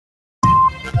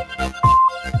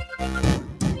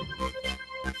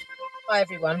Hi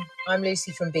everyone, I'm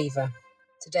Lucy from Beaver.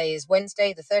 Today is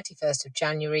Wednesday, the 31st of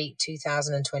January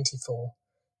 2024,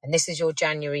 and this is your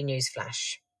January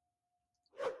Newsflash.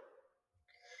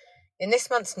 In this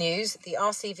month's news, the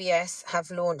RCVS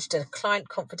have launched a client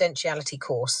confidentiality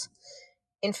course.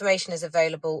 Information is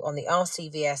available on the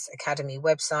RCVS Academy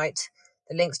website,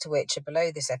 the links to which are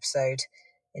below this episode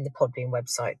in the Podbean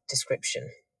website description.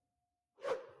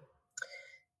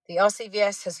 The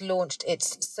RCVS has launched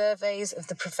its Surveys of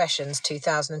the Professions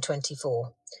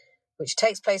 2024, which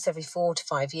takes place every 4 to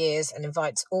 5 years and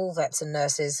invites all vets and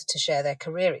nurses to share their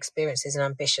career experiences and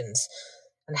ambitions,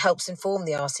 and helps inform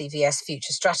the RCVS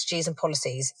future strategies and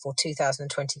policies for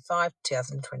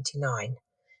 2025-2029.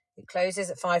 It closes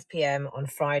at 5 p.m. on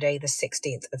Friday, the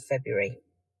 16th of February.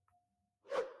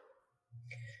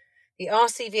 The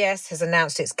RCVS has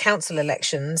announced its council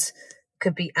elections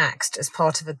could be axed as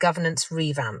part of a governance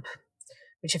revamp,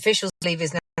 which officials believe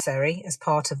is necessary as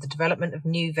part of the development of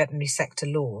new veterinary sector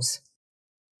laws.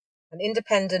 An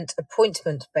independent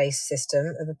appointment-based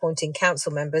system of appointing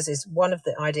council members is one of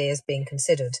the ideas being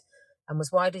considered and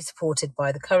was widely supported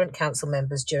by the current council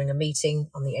members during a meeting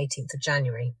on the 18th of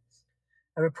January.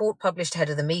 A report published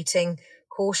ahead of the meeting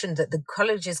cautioned that the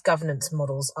college's governance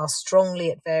models are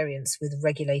strongly at variance with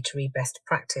regulatory best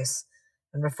practice,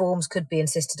 and reforms could be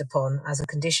insisted upon as a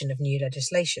condition of new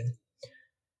legislation.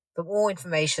 For more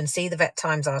information, see the Vet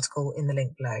Times article in the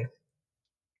link below.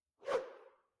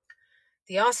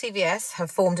 The RCVS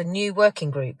have formed a new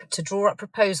working group to draw up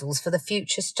proposals for the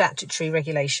future statutory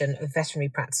regulation of veterinary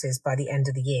practices by the end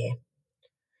of the year.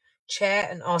 Chair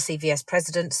and RCVS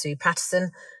President Sue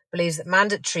Patterson believes that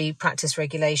mandatory practice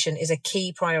regulation is a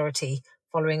key priority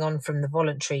following on from the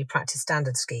voluntary practice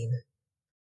standard scheme.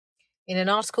 In an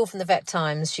article from the Vet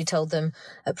Times, she told them,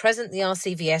 at present the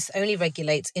RCVS only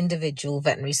regulates individual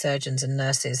veterinary surgeons and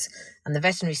nurses, and the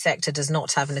veterinary sector does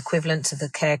not have an equivalent to the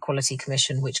Care Quality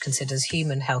Commission, which considers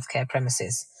human healthcare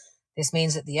premises. This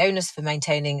means that the onus for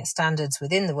maintaining standards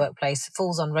within the workplace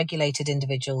falls on regulated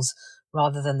individuals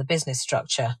rather than the business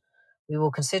structure. We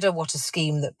will consider what a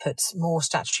scheme that puts more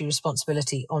statutory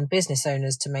responsibility on business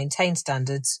owners to maintain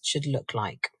standards should look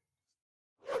like.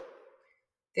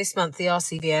 This month, the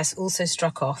RCVS also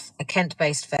struck off a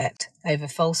Kent-based vet over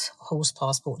false horse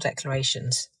passport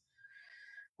declarations.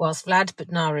 Whilst Vlad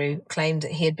Butnaru claimed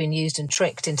that he had been used and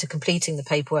tricked into completing the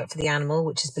paperwork for the animal,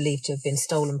 which is believed to have been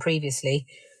stolen previously,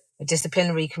 a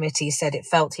disciplinary committee said it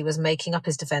felt he was making up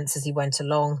his defence as he went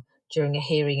along during a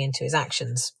hearing into his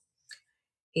actions.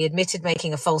 He admitted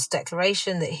making a false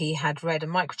declaration that he had read a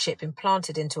microchip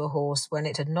implanted into a horse when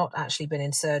it had not actually been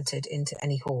inserted into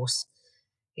any horse.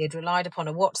 He had relied upon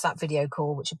a WhatsApp video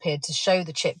call which appeared to show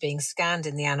the chip being scanned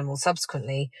in the animal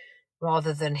subsequently,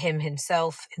 rather than him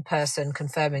himself in person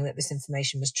confirming that this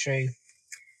information was true.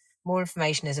 More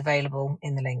information is available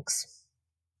in the links.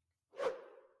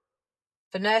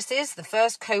 For nurses, the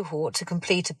first cohort to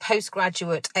complete a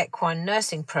postgraduate equine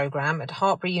nursing programme at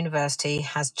Hartpury University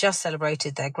has just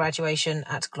celebrated their graduation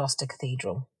at Gloucester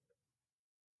Cathedral.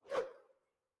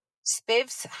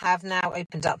 SPIVs have now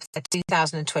opened up their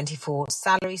 2024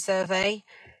 salary survey.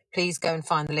 Please go and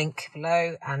find the link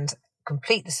below and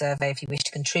complete the survey if you wish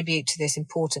to contribute to this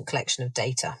important collection of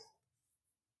data.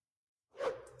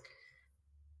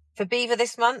 For Beaver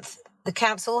this month, the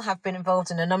Council have been involved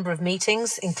in a number of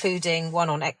meetings, including one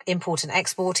on import and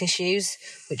export issues,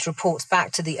 which reports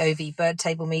back to the OV bird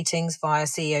table meetings via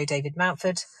CEO David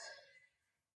Mountford.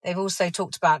 They've also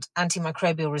talked about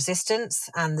antimicrobial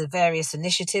resistance and the various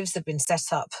initiatives that have been set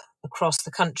up across the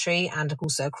country and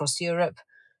also across Europe,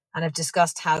 and have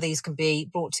discussed how these can be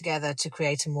brought together to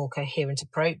create a more coherent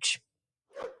approach.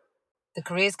 The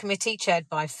Careers Committee, chaired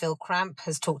by Phil Cramp,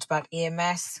 has talked about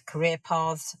EMS, career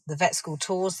paths, the vet school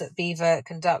tours that Beaver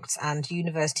conducts and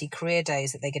university career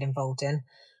days that they get involved in,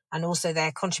 and also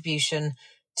their contribution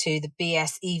to the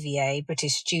BSEVA,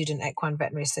 British Student Equine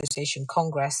Veterinary Association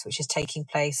Congress, which is taking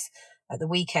place at the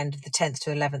weekend of the 10th to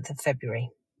 11th of February.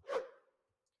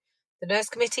 The Nurse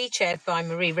Committee, chaired by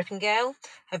Marie Rippengale,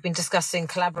 have been discussing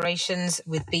collaborations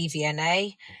with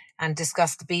BVNA and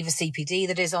discussed the Beaver CPD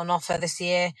that is on offer this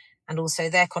year, and also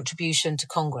their contribution to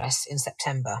Congress in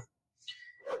September.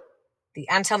 The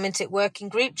Antelmintic Working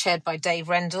Group, chaired by Dave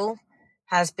Rendell,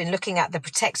 has been looking at the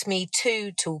Protect Me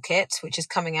 2 toolkit, which is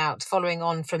coming out following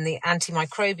on from the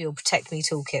antimicrobial Protect Me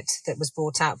toolkit that was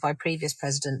brought out by previous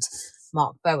President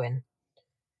Mark Bowen.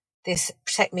 This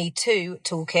Protect Me 2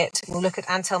 toolkit will look at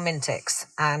antelmintics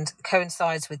and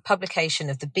coincides with publication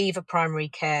of the Beaver Primary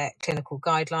Care Clinical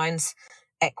Guidelines,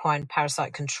 Equine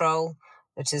Parasite Control,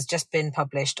 that has just been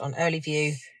published on Early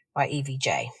View by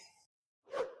EVJ.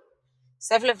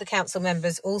 Several of the council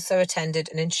members also attended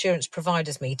an insurance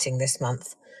providers meeting this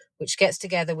month, which gets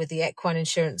together with the equine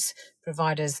insurance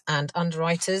providers and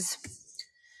underwriters.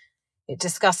 It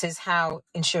discusses how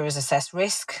insurers assess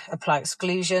risk, apply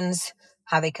exclusions,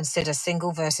 how they consider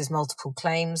single versus multiple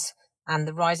claims, and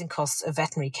the rising costs of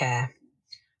veterinary care.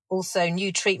 Also,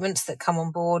 new treatments that come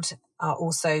on board are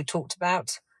also talked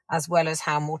about, as well as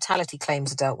how mortality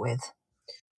claims are dealt with.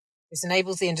 This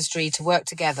enables the industry to work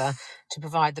together to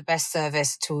provide the best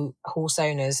service to horse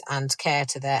owners and care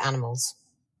to their animals.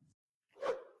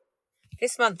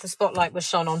 This month, the spotlight was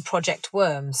shone on Project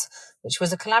Worms, which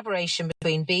was a collaboration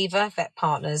between BEVA, Vet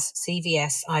Partners,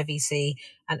 CVS, IVC,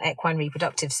 and Equine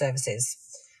Reproductive Services.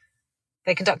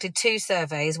 They conducted 2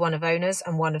 surveys, one of owners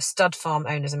and one of stud farm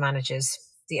owners and managers.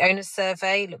 The owners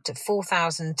survey looked at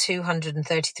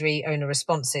 4,233 owner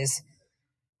responses,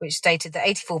 which stated that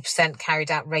 84% carried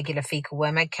out regular fecal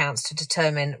worm egg counts to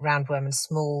determine roundworm and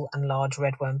small and large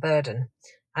redworm burden,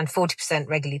 and 40%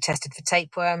 regularly tested for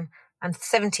tapeworm, and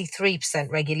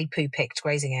 73% regularly poo-picked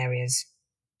grazing areas.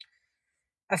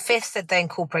 A fifth said they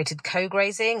incorporated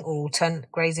co-grazing or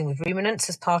alternate grazing with ruminants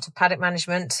as part of paddock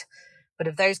management, but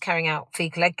of those carrying out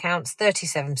fecal egg counts,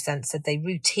 37% said they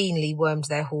routinely wormed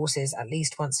their horses at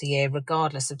least once a year,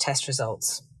 regardless of test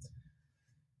results.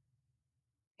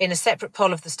 In a separate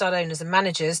poll of the stud owners and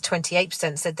managers,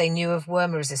 28% said they knew of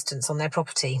worm resistance on their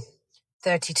property.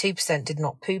 32% did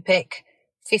not poo pick,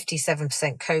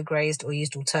 57% co-grazed or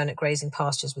used alternate grazing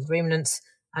pastures with ruminants,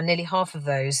 and nearly half of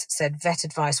those said vet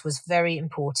advice was very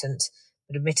important,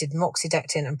 but admitted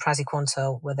moxidectin and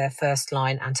praziquantel were their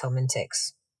first-line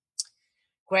anthelmintics.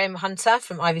 Graham Hunter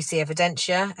from IVC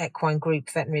Evidentia, Equine Group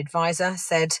Veterinary Advisor,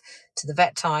 said to the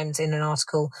Vet Times in an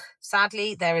article,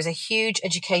 "Sadly, there is a huge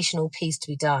educational piece to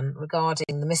be done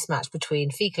regarding the mismatch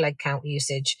between fecal egg count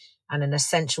usage and an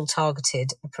essential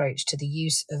targeted approach to the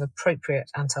use of appropriate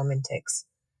anthelmintics.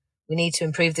 We need to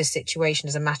improve this situation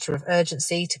as a matter of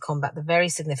urgency to combat the very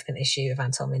significant issue of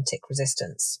anthelmintic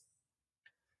resistance."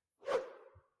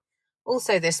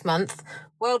 Also this month,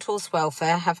 World Horse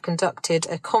Welfare have conducted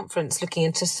a conference looking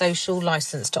into social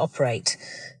licence to operate.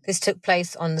 This took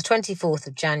place on the 24th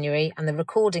of January, and the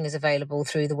recording is available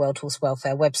through the World Horse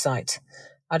Welfare website.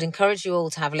 I'd encourage you all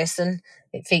to have a listen.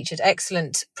 It featured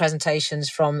excellent presentations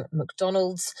from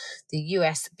McDonald's, the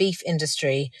US beef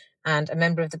industry, and a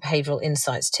member of the Behavioural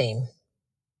Insights team.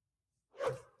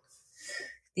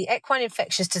 The Equine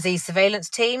Infectious Disease Surveillance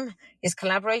Team is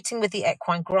collaborating with the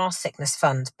Equine Grass Sickness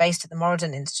Fund, based at the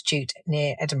Moradin Institute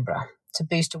near Edinburgh, to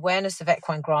boost awareness of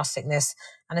equine grass sickness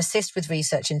and assist with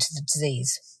research into the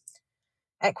disease.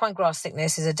 Equine grass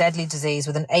sickness is a deadly disease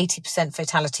with an 80%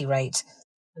 fatality rate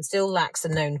and still lacks a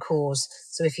known cause.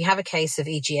 So if you have a case of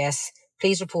EGS,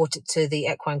 please report it to the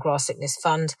Equine Grass Sickness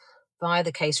Fund via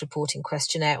the case reporting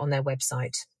questionnaire on their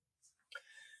website.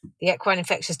 The Equine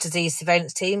Infectious Disease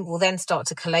Surveillance Team will then start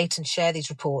to collate and share these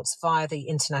reports via the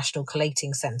International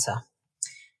Collating Centre.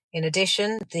 In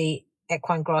addition, the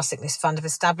Equine Grass Sickness Fund have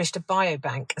established a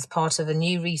biobank as part of a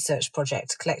new research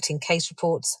project collecting case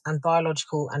reports and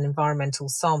biological and environmental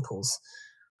samples,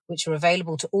 which are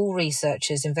available to all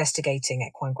researchers investigating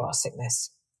equine grass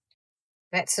sickness.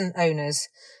 Vets and owners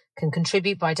can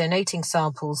contribute by donating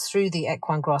samples through the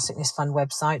Equine Grass Sickness Fund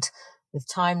website, with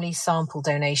timely sample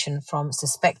donation from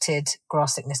suspected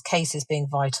grass sickness cases being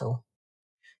vital.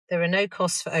 There are no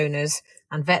costs for owners,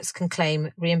 and vets can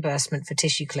claim reimbursement for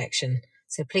tissue collection.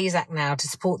 So please act now to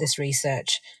support this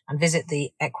research and visit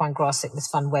the Equine Grass Sickness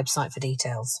Fund website for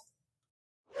details.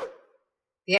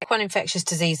 The Equine Infectious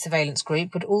Disease Surveillance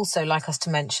Group would also like us to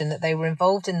mention that they were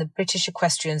involved in the British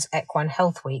Equestrians Equine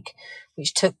Health Week,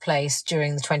 which took place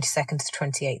during the 22nd to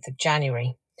 28th of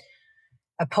January.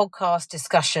 A podcast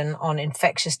discussion on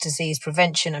infectious disease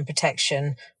prevention and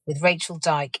protection with Rachel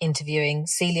Dyke interviewing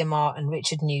Celia Marr and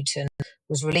Richard Newton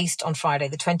was released on Friday,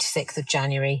 the 26th of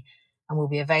January, and will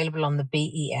be available on the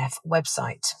BEF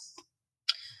website.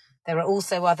 There are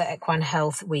also other Equine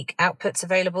Health Week outputs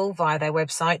available via their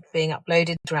website being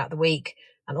uploaded throughout the week,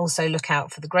 and also look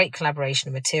out for the great collaboration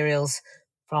of materials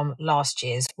from last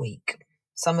year's week,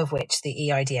 some of which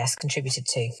the EIDS contributed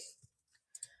to.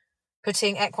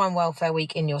 Putting Equine Welfare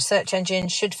Week in your search engine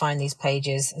should find these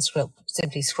pages, and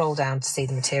simply scroll down to see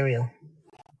the material.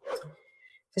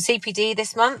 For CPD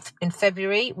this month, in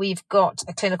February, we've got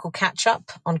a clinical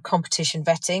catch-up on competition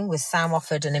vetting with Sam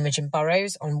Offord and Imogen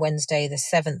Burrows on Wednesday, the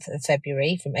 7th of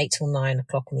February from 8 till 9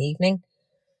 o'clock in the evening.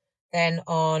 Then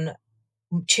on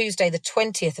Tuesday, the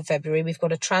 20th of February, we've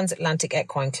got a transatlantic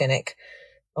equine clinic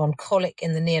on colic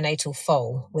in the neonatal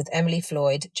foal with Emily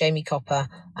Floyd, Jamie Copper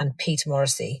and Peter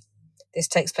Morrissey. This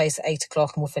takes place at 8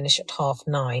 o'clock and will finish at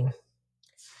 9:30.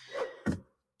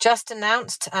 Just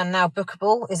announced and now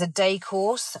bookable is a day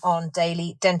course on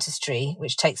daily dentistry,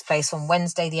 which takes place on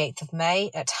Wednesday, the 8th of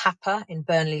May at HAPA in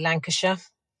Burnley, Lancashire.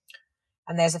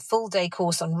 And there's a full day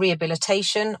course on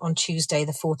rehabilitation on Tuesday,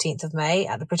 the 14th of May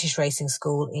at the British Racing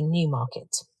School in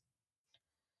Newmarket.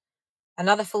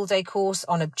 Another full day course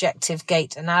on objective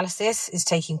gait analysis is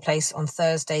taking place on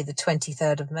Thursday, the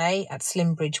 23rd of May at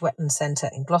Slimbridge Wetland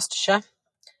Centre in Gloucestershire.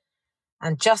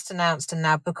 And just announced and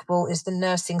now bookable is the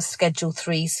Nursing Schedule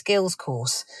 3 Skills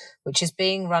course, which is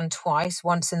being run twice,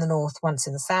 once in the north, once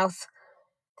in the south.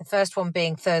 The first one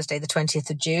being Thursday, the 20th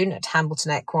of June at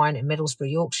Hambleton Equine in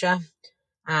Middlesbrough, Yorkshire.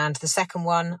 And the second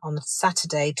one on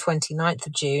Saturday, 29th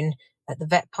of June at the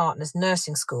Vet Partners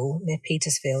Nursing School near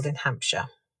Petersfield in Hampshire.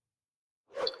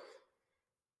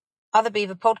 Other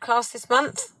Beaver podcasts this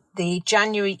month. The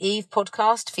January Eve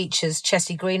podcast features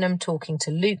Chessie Greenham talking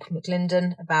to Luke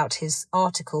McLinden about his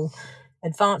article,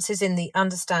 Advances in the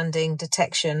Understanding,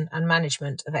 Detection and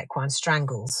Management of Equine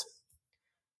Strangles.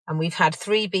 And we've had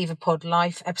 3 BEVApod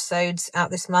Life episodes out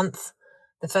this month.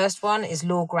 The first one is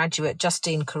law graduate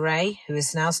Justine Correa, who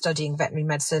is now studying veterinary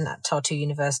medicine at Tartu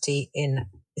University in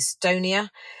Estonia.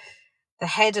 The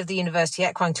head of the University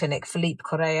Equine Clinic, Philippe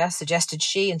Correa, suggested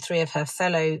she and 3 of her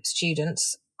fellow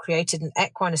students created an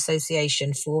equine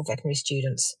association for veterinary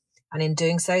students. And in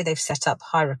doing so, they've set up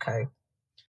Hyraco.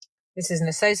 This is an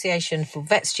association for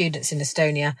vet students in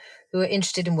Estonia who are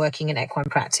interested in working in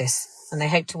equine practice, and they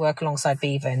hope to work alongside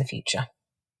BEVA in the future.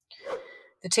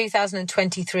 The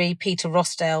 2023 Peter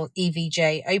Rossdale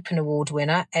EVJ Open Award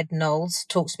winner, Ed Knowles,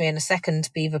 talks to me in a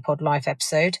second BEVApod Live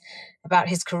episode about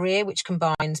his career, which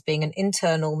combines being an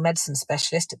internal medicine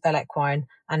specialist at Bell Equine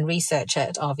and researcher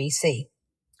at RVC.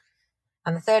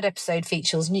 And the third episode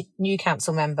features new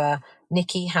council member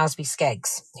Nikki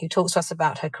Housby-Skeggs, who talks to us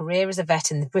about her career as a vet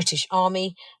in the British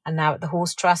Army and now at the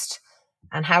Horse Trust,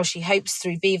 and how she hopes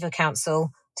through BEVA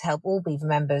Council to help all BEVA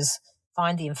members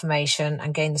find the information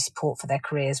and gain the support for their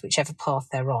careers, whichever path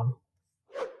they're on.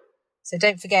 So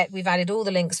don't forget, we've added all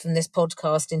the links from this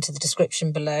podcast into the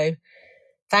description below.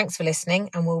 Thanks for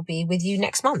listening, and we'll be with you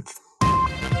next month.